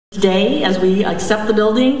day as we accept the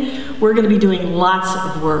building, we're going to be doing lots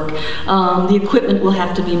of work. The equipment will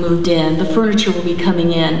have to be moved in. The furniture will be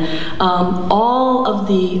coming in. All of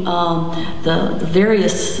the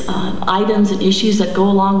various items and issues that go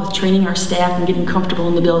along with training our staff and getting comfortable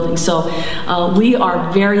in the building. So we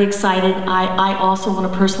are very excited. I also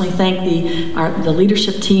want to personally thank the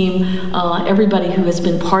leadership team, everybody who has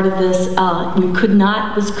been part of this.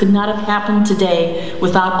 This could not have happened today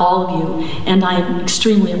without all of you, and I am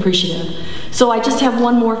extremely appreciative. So I just have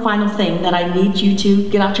one more final thing that I need you to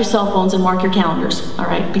get out your cell phones and mark your calendars, all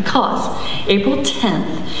right? Because April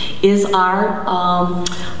 10th is our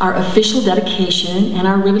official dedication and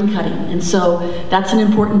our ribbon cutting, and so that's an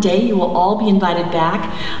important day. You will all be invited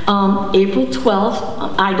back. April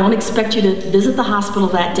 12th, I don't expect you to visit the hospital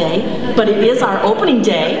that day, but it is our opening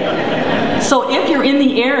day. So if you're in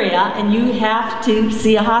the area and you have to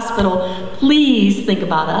see a hospital, please think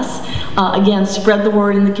about us. Again, spread the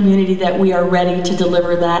word in the community that we are ready to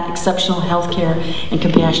deliver that exceptional health care and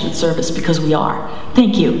compassionate service, because we are.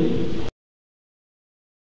 Thank you.